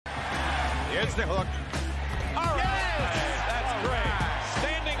Here's the hook. All right. Yes! That's great.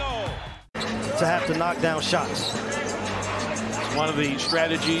 Standing O. To have to knock down shots. It's one of the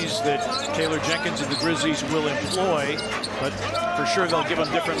strategies that Taylor Jenkins and the Grizzlies will employ, but for sure they'll give them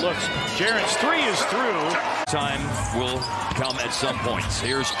different looks. Jaren's three is through. Time will come at some points.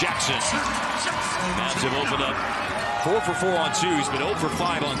 Here's Jackson. Mavs have opened up 4 for 4 on twos, but 0 for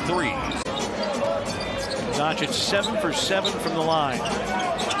 5 on threes. Doncic 7 for 7 from the line.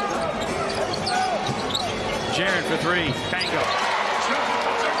 Jaren for three. Tango.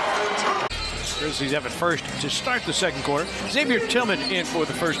 Grizzlies have it first to start the second quarter. Xavier Tillman in for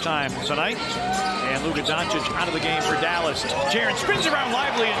the first time tonight. And Luka Doncic out of the game for Dallas. Jaren spins around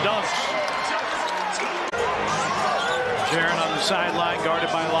Lively and dunks. Jaren on the sideline, guarded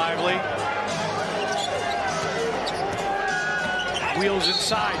by Lively. Wheels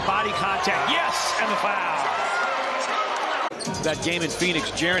inside, body contact, yes, and the foul. That game in Phoenix,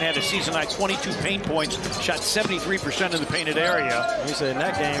 Jaren had a season-high 22 paint points, shot 73% of the painted area. He said in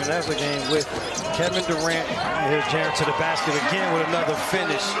that game, that was a game with Kevin Durant. Here's Jaren to the basket again with another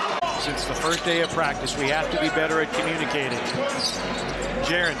finish. Since the first day of practice, we have to be better at communicating.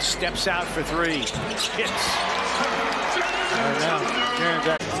 Jaren steps out for three, hits. Right now, Jaren's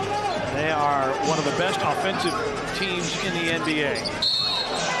at. They are one of the best offensive teams in the NBA.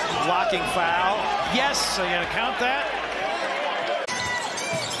 Blocking foul. Yes, are you going to count that?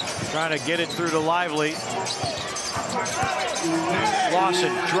 Trying to get it through to Lively.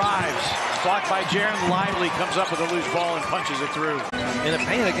 Lawson drives. Blocked by Jaren. Lively comes up with a loose ball and punches it through. In a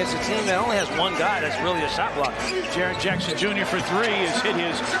paint against a team that only has one guy that's really a shot blocker. Jaren Jackson Jr. for three has hit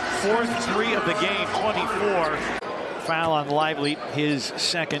his fourth three of the game, 24. Foul on Lively, his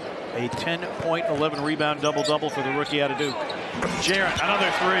second. A 10-point, 11-rebound double-double for the rookie out of Duke. Jaren,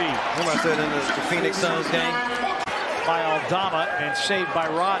 another three. Remember I said in the Phoenix Suns game? By Aldama and saved by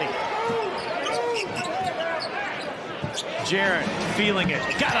Roddy. Jaren feeling it.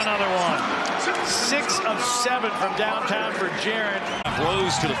 Got another one. 6 of 7 from downtown for Jaren.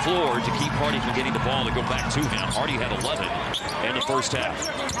 Rose to the floor to keep Hardy from getting the ball to go back to him. Hardy had 11 in the first half.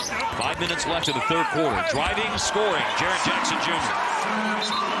 5 minutes left in the third quarter. Driving, scoring. Jaren Jackson Jr.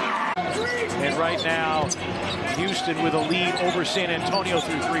 And right now, Houston with a lead over San Antonio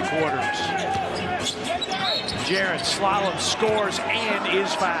through 3 quarters. Jaren slalom scores and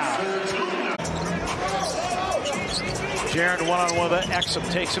is fouled. Jaren one-on-one with Exum,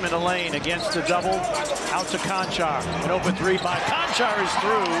 takes him in the lane against the double. Out to Conchar. An open three by Conchar is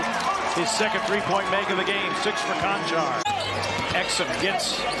through. His second three-point make of the game. 6 for Conchar. Exum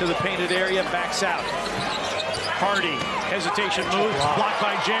gets to the painted area, backs out. Hardy, hesitation move, blocked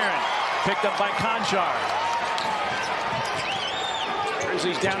by Jaren. Picked up by Conchar.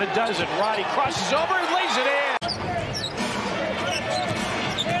 Grizzlies down a dozen. Roddy crosses over and lays it in.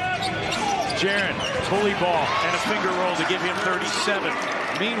 Jaren, bully ball and a finger roll to give him 37.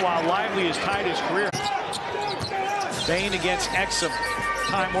 Meanwhile, Lively has tied his career. Bain against Exum.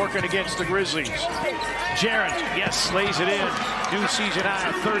 Time working against the Grizzlies. Jaren, yes, lays it in. New season high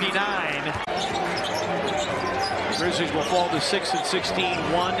at 39. The Grizzlies will fall to 6-16,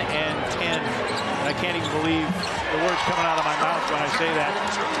 1-10. And I can't even believe the words coming out of my mouth when I say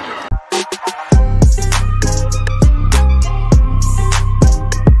that.